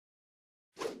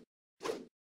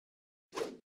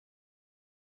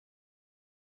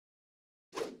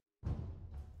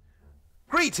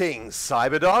Greetings,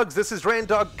 Cyberdogs. This is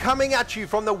RENDOG coming at you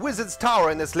from the Wizard's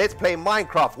Tower in this Let's Play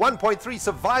Minecraft 1.3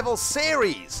 Survival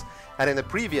Series. And in the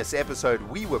previous episode,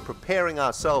 we were preparing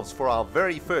ourselves for our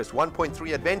very first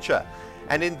 1.3 adventure.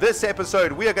 And in this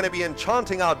episode, we are going to be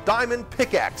enchanting our diamond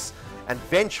pickaxe and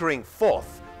venturing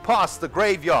forth past the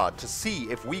graveyard to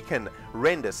see if we can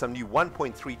render some new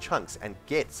 1.3 chunks and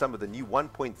get some of the new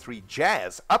 1.3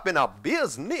 jazz up in our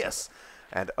business.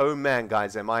 And oh man,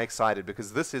 guys, am I excited,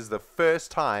 because this is the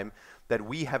first time that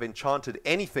we have enchanted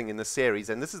anything in the series,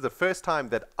 and this is the first time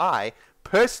that I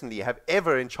personally have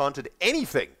ever enchanted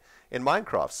anything in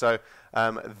Minecraft. So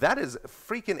that is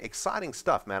freaking exciting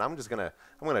stuff, man. I'm gonna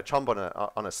chomp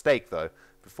on a steak though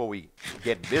before we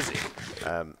get busy.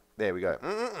 There we go.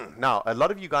 Now, a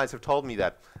lot of you guys have told me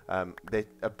that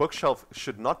a bookshelf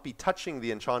should not be touching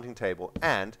the enchanting table,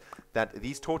 and that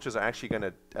these torches are actually going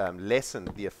to lessen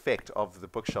the effect of the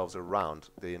bookshelves around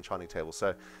the enchanting table.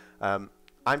 So I'm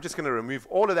just going to remove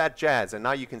all of that jazz, and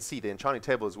now you can see the enchanting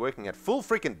table is working at full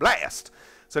freaking blast.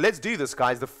 So let's do this,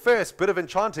 guys. The first bit of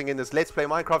enchanting in this Let's Play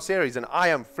Minecraft series, and I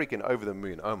am freaking over the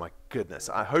moon. Oh my goodness.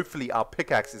 Hopefully our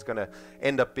pickaxe is going to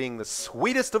end up being the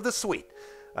sweetest of the sweet.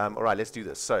 Alright, let's do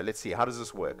this. So let's see, how does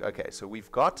this work? Okay, so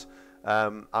we've got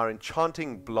our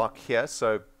enchanting block here.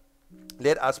 So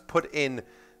let us put in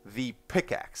the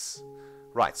pickaxe.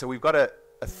 Right, so we've got a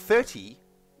 30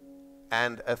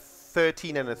 and a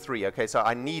 13 and a 3. Okay, so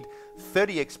I need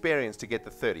 30 experience to get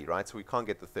the 30, right? So we can't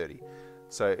get the 30.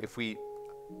 So if we...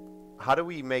 How do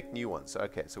we make new ones?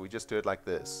 Okay, so we just do it like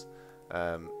this.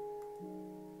 Oh,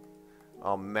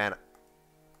 man.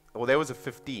 Well, there was a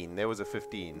 15. There was a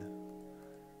 15.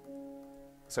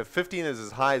 So 15 is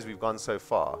as high as we've gone so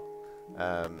far.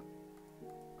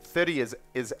 30 is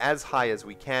as high as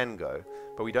we can go,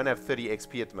 but we don't have 30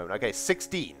 XP at the moment. Okay,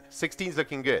 16. 16 is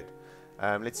looking good.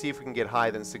 Let's see if we can get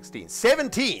higher than 16.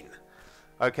 17!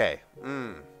 Okay.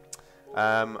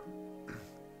 Can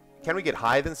we get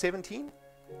higher than 17?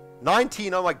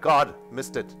 19! Oh my god,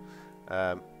 missed it.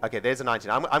 Okay, there's a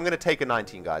 19. I'm going to take a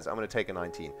 19, guys. I'm going to take a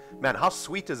 19. Man, how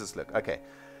sweet does this look? Okay,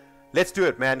 let's do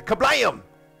it, man. Kablam!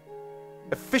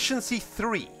 Efficiency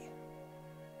 3.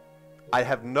 I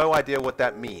have no idea what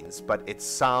that means, but it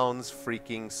sounds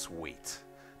freaking sweet.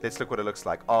 Let's look what it looks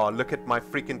like. Oh, look at my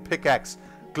freaking pickaxe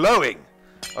glowing.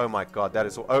 Oh my god, that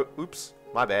is... Oh, oops,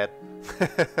 my bad.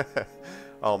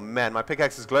 Oh man, my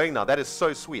pickaxe is glowing now. That is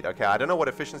so sweet. Okay, I don't know what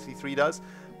efficiency 3 does,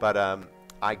 but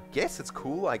I guess it's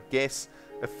cool. I guess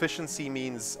efficiency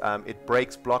means it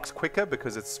breaks blocks quicker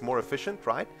because it's more efficient,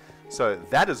 right? So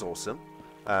that is awesome.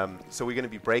 So we're going to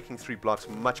be breaking through blocks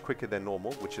much quicker than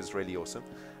normal, which is really awesome.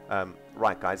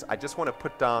 Right, guys, I just want to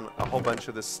put down a whole bunch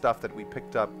of this stuff that we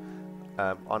picked up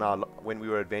when we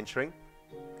were adventuring.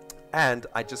 And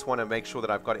I just want to make sure that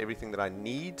I've got everything that I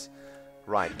need.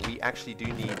 Right, we actually do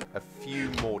need a few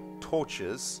more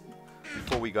torches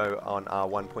before we go on our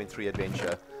 1.3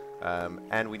 adventure.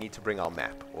 And we need to bring our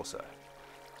map also.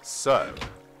 So,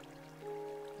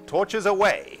 torches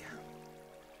away.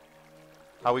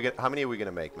 How many are we going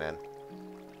to make, man?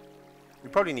 We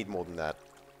probably need more than that.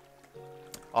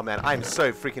 Oh, man, I'm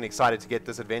so freaking excited to get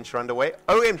this adventure underway.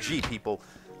 OMG, people.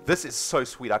 This is so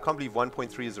sweet. I can't believe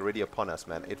 1.3 is already upon us,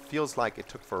 man. It feels like it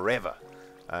took forever.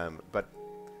 But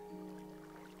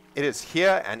it is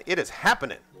here, and it is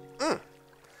happening.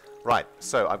 Right,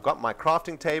 so I've got my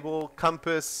crafting table,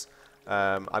 compass.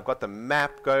 I've got the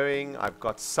map going. I've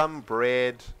got some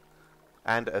bread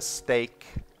and a steak.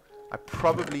 I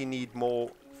probably need more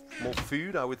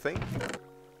food, I would think.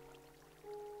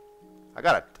 I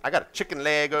got a chicken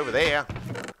leg over there.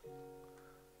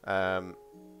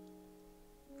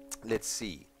 Let's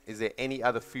see. Is there any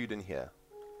other food in here?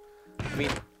 I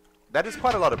mean, that is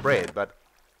quite a lot of bread, but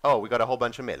oh, we got a whole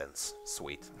bunch of melons.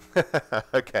 Sweet.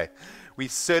 Okay. We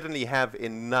certainly have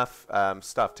enough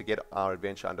stuff to get our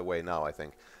adventure underway now, I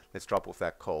think. Let's drop off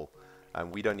that coal.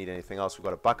 We don't need anything else. We've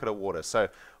got a bucket of water. So,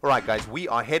 alright guys, we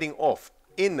are heading off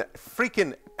in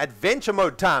freaking adventure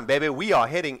mode time, baby. We are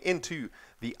heading into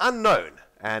the unknown.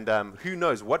 And who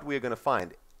knows what we're going to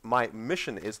find. My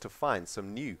mission is to find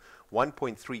some new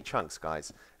 1.3 chunks,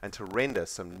 guys. And to render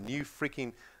some new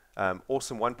freaking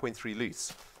awesome 1.3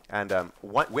 loose. And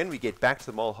when we get back to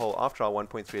the mole hole after our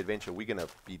 1.3 adventure, we're going to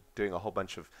be doing a whole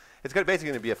bunch of... It's basically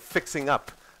going to be a fixing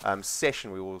up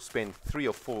session. We will spend 3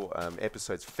 or 4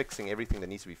 episodes fixing everything that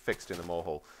needs to be fixed in the mole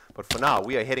hole. But for now,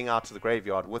 we are heading out to the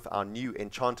graveyard with our new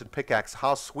enchanted pickaxe.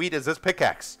 How sweet is this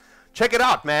pickaxe? Check it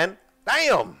out, man.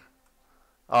 Damn!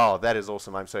 Oh, that is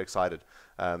awesome. I'm so excited.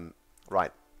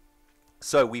 Right.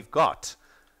 So we've got...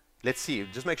 Let's see.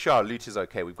 Just make sure our loot is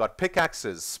okay. We've got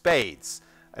pickaxes, spades,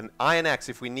 an iron axe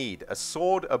if we need, a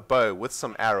sword, a bow with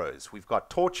some arrows. We've got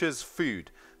torches,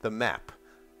 food, the map,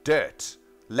 dirt,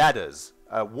 ladders,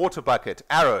 a water bucket,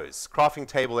 arrows, crafting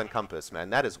table, and compass, man.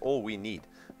 That is all we need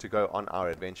to go on our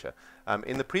adventure.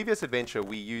 In the previous adventure,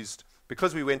 we used,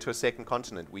 because we went to a second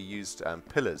continent, we used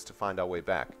pillars to find our way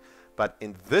back. But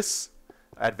in this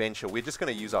adventure, we're just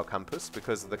going to use our compass,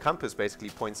 because the compass basically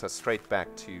points us straight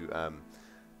back to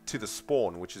the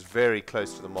spawn, which is very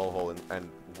close to the mole hole. And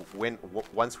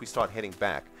once we start heading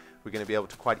back, we're going to be able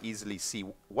to quite easily see.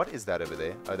 What is that over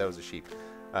there? Oh, that was a sheep.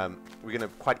 We're going to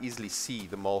quite easily see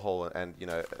the mole hole and, you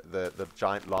know, the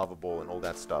giant lava ball and all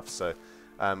that stuff. So,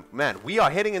 man, we are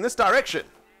heading in this direction.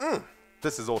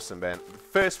 This is awesome, man. The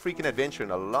first freaking adventure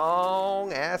in a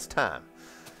long ass time.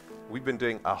 We've been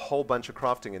doing a whole bunch of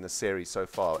crafting in this series so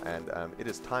far, and it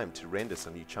is time to render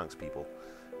some new chunks, people.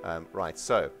 Right,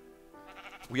 so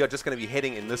we are just going to be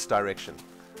heading in this direction.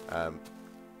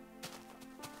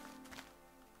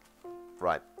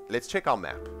 Right, let's check our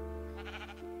map.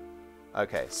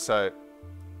 Okay, so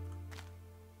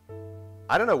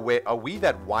I don't know where are we.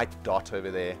 That white dot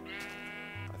over there?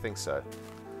 I think so.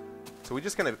 So we're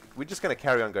just gonna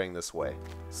carry on going this way.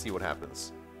 See what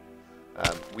happens.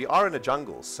 We are in a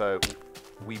jungle, so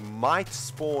we might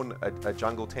spawn a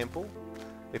jungle temple.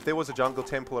 If there was a jungle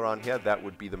temple around here, that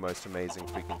would be the most amazing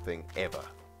freaking thing ever.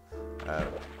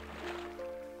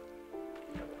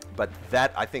 But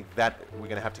that, I think that we're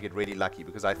gonna have to get really lucky,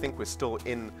 because I think we're still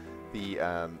in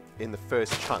the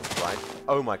first chunk, right?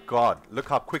 Oh my god, look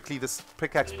how quickly this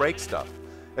pickaxe breaks stuff.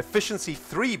 Efficiency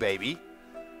 3, baby.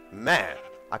 Man,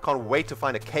 I can't wait to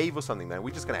find a cave or something, man.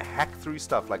 We're just gonna hack through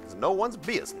stuff like it's no one's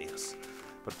business.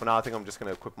 But for now, I think I'm just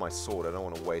gonna equip my sword. I don't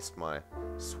want to waste my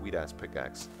sweet ass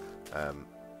pickaxe.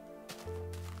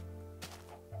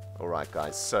 Alright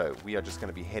guys, so we are just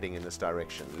gonna be heading in this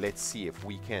direction. Let's see if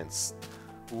we can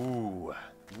ooh,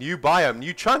 new biome,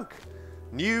 new chunk,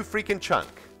 new freaking chunk.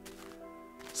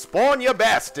 Spawn, you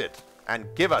bastard, and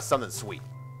give us something sweet.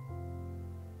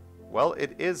 Well,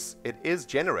 it is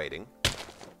generating.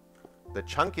 The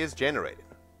chunk is generating.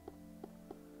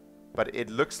 But it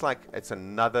looks like it's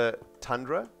another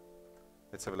tundra.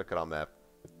 Let's have a look at our map.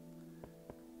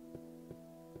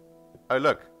 Oh,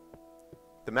 look.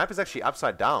 The map is actually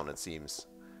upside down, it seems.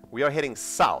 We are heading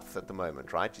south at the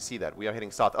moment, right? You see that? We are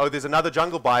heading south. Oh, there's another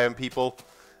jungle biome, people.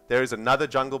 There is another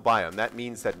jungle biome. That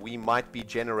means that we might be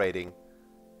generating...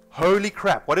 Holy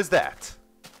crap, what is that?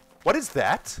 What is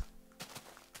that?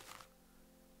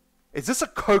 Is this a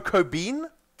cocoa bean?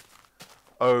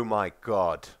 Oh my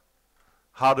god.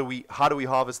 How do we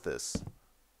harvest this?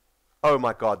 Oh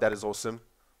my god, that is awesome.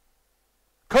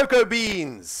 Cocoa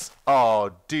beans!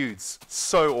 Oh, dudes,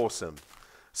 so awesome.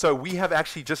 So we have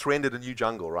actually just rendered a new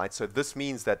jungle, right? So this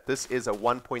means that this is a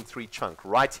 1.3 chunk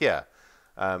right here.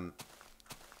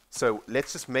 So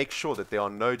let's just make sure that there are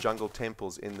no jungle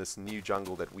temples in this new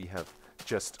jungle that we have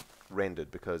just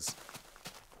rendered, because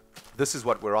this is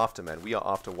what we're after, man. We are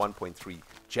after 1.3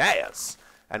 jazz.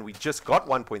 And we just got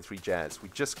 1.3 jazz. We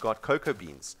just got cocoa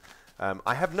beans.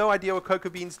 I have no idea what cocoa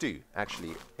beans do,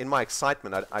 actually. In my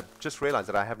excitement, I just realized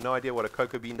that I have no idea what a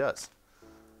cocoa bean does.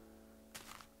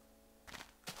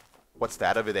 What's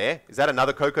that over there? Is that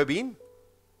another cocoa bean?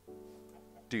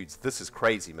 Dudes, this is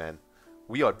crazy, man.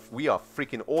 We are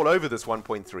freaking all over this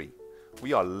 1.3.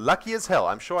 We are lucky as hell.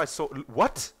 I'm sure I saw...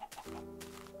 What?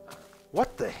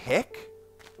 What the heck?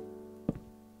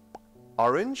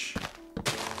 Orange?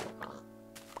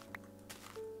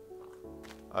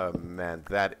 Oh man,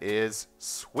 that is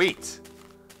sweet.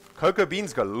 Cocoa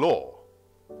beans galore.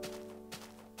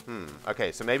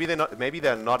 Okay, so maybe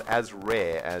they're not as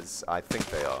rare as I think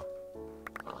they are.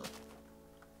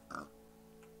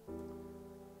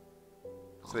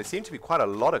 So there seem to be quite a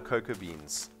lot of cocoa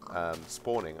beans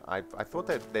spawning. I thought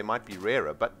that they might be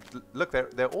rarer, but look,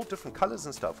 they're all different colors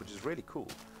and stuff, which is really cool.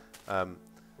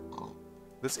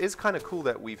 This is kind of cool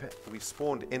that we've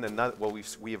spawned in another. Well,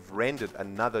 we have rendered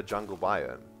another jungle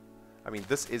biome. I mean,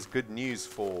 this is good news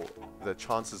for the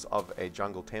chances of a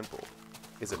jungle temple,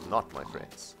 is it not, my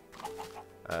friends?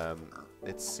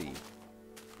 Let's see.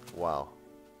 Wow,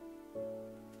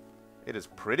 it is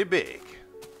pretty big.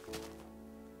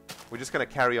 We're just going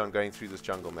to carry on going through this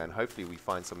jungle, man. Hopefully we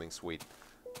find something sweet.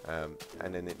 And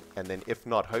then if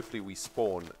not, hopefully we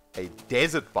spawn a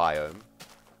desert biome.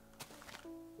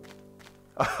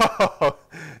 Oh,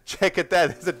 check at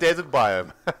that. There's a desert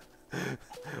biome.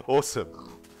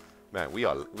 Awesome. Man,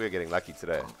 we're getting lucky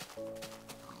today.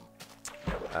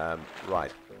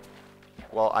 Right.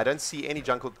 Well, I don't see any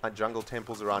jungle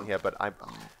temples around here, but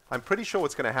I'm pretty sure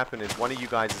what's going to happen is one of you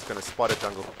guys is going to spot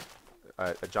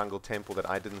a jungle temple that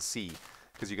I didn't see,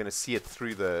 because you're going to see it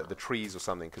through the trees or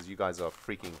something, because you guys are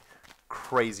freaking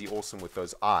crazy awesome with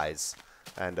those eyes,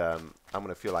 and I'm going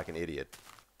to feel like an idiot.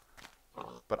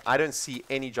 But I don't see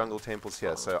any jungle temples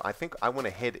here, so I think I want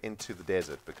to head into the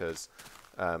desert, because,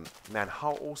 man,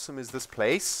 how awesome is this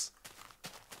place?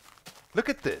 Look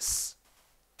at this.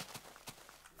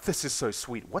 This is so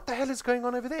sweet. What the hell is going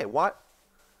on over there? What?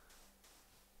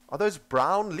 Are those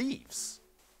brown leaves?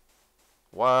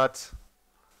 What?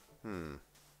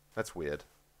 That's weird.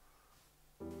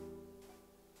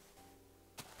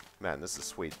 Man, this is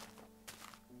sweet.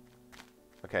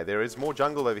 Okay, there is more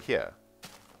jungle over here.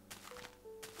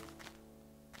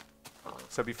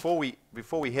 So before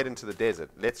we head into the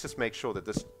desert, let's just make sure that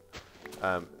this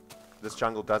this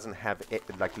jungle doesn't have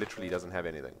like literally doesn't have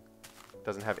anything.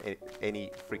 Doesn't have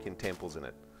any freaking temples in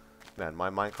it. Man, my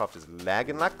Minecraft is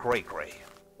lagging like cray.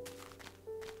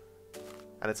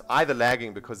 And it's either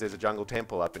lagging because there's a jungle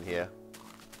temple up in here,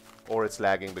 or it's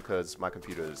lagging because my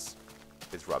computer is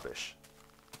rubbish.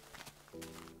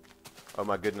 Oh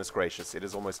my goodness gracious, it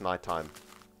is almost nighttime.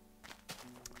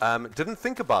 Didn't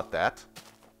think about that.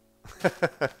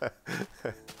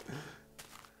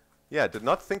 Yeah, did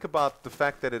not think about the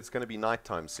fact that it's going to be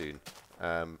nighttime soon.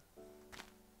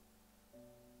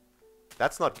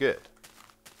 That's not good.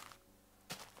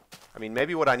 I mean,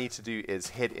 maybe what I need to do is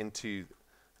head into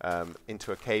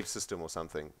a cave system or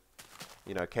something.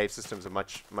 You know, cave systems are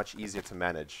much easier to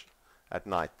manage at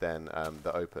night than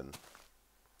the open.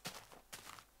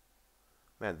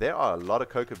 Man, there are a lot of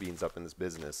cocoa beans up in this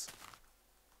business.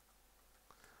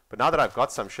 But now that I've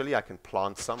got some, surely I can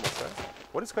plant some or so.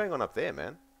 What is going on up there,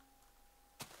 man?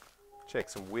 Check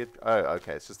some weird... Oh,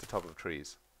 okay, it's just the top of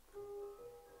trees.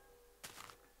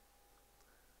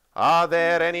 Are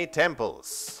there any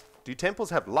temples? Do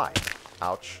temples have light?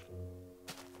 Ouch.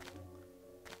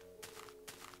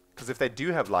 Because if they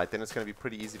do have light, then it's going to be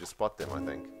pretty easy to spot them, I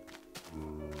think.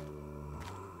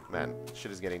 Man,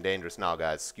 shit is getting dangerous now,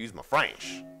 guys. Excuse my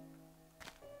French.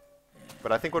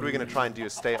 But I think what we're going to try and do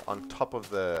is stay on top of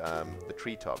the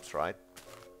treetops, right?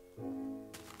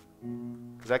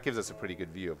 Because that gives us a pretty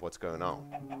good view of what's going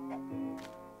on.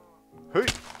 Hey!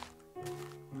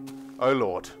 Oh,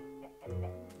 Lord.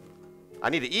 I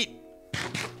need to eat.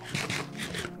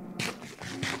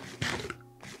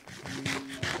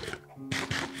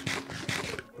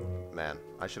 Man,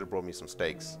 I should have brought me some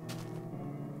steaks.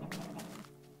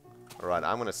 Alright,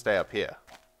 I'm going to stay up here,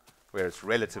 where it's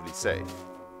relatively safe.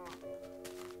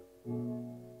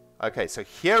 Okay, so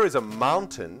here is a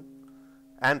mountain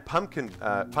and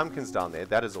pumpkins down there.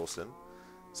 That is awesome.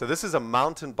 So this is a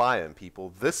mountain biome,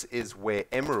 people. This is where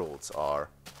emeralds are.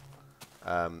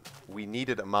 We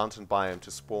needed a mountain biome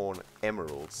to spawn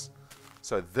emeralds.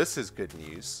 So this is good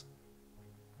news.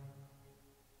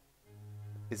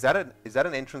 Is that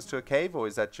an entrance to a cave, or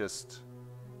is that just...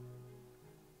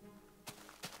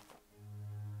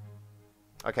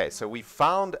 Okay, so we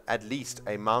found at least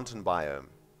a mountain biome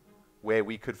where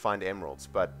we could find emeralds,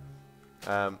 but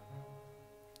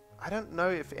I don't know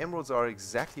if emeralds are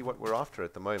exactly what we're after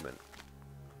at the moment.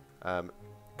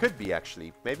 Could be,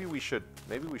 actually. Maybe we should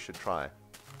try.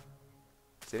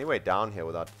 Is there any way down here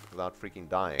without freaking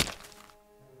dying?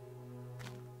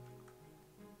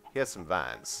 Here's some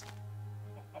vans.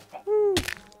 Woo.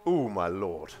 Ooh, my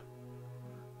lord.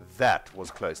 That was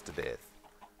close to death.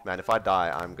 Man, if I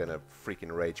die, I'm gonna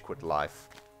freaking rage quit life.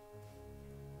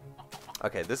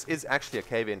 Okay, this is actually a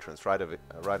cave entrance right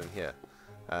in here.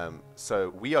 So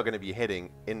we are going to be heading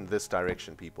in this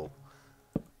direction, people.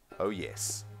 Oh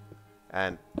yes.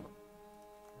 And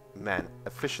man,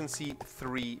 efficiency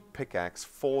 3 pickaxe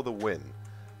for the win.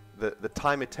 The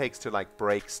time it takes to like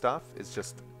break stuff is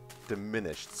just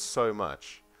diminished so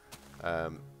much.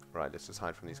 Right, let's just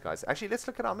hide from these guys. Actually, let's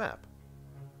look at our map.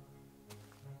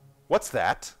 What's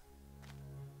that?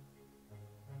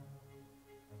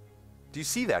 Do you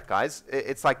see that, guys?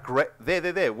 It's like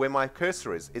there, where my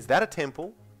cursor is. Is that a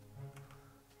temple?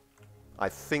 I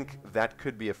think that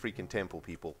could be a freaking temple,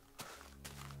 people.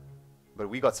 But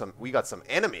we got some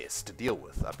enemies to deal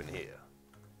with up in here.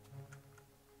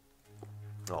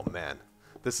 Oh man,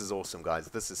 this is awesome, guys.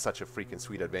 This is such a freaking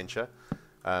sweet adventure,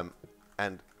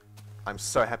 and I'm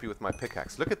so happy with my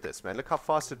pickaxe. Look at this, man. Look how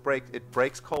fast it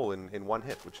breaks coal in one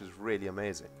hit, which is really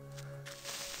amazing.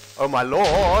 Oh my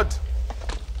lord!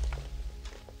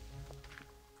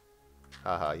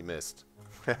 Haha, you missed.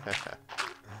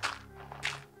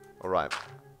 Alright.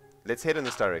 Let's head in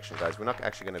this direction, guys. We're not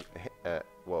actually going to...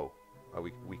 whoa. Oh,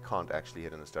 we can't actually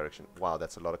head in this direction. Wow,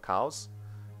 that's a lot of cows.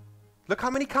 Look how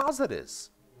many cows that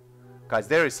is. Guys,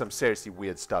 there is some seriously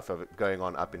weird stuff going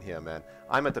on up in here, man.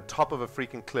 I'm at the top of a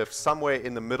freaking cliff, somewhere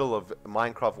in the middle of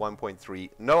Minecraft 1.3.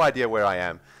 No idea where I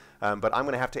am. But I'm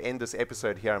going to have to end this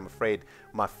episode here, I'm afraid,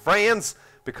 my friends,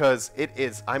 because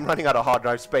I'm running out of hard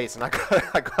drive space, and I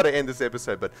got to end this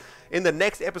episode. But in the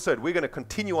next episode, we're going to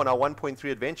continue on our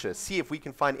 1.3 adventure, see if we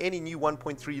can find any new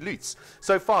 1.3 loots.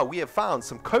 So far, we have found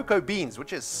some cocoa beans,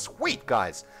 which is sweet,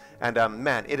 guys. And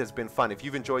man, it has been fun. If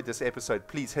you've enjoyed this episode,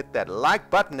 please hit that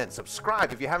like button and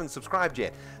subscribe if you haven't subscribed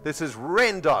yet. This is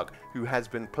RENDOG, who has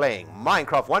been playing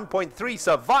Minecraft 1.3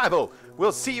 Survival.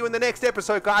 We'll see you in the next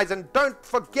episode, guys, and don't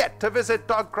forget to visit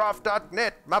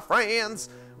dogcraft.net, my friends.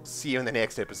 See you in the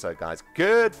next episode, guys.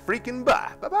 Good freaking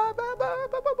bye. Bye bye bye bye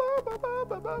bye bye bye bye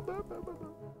bye bye bye bye.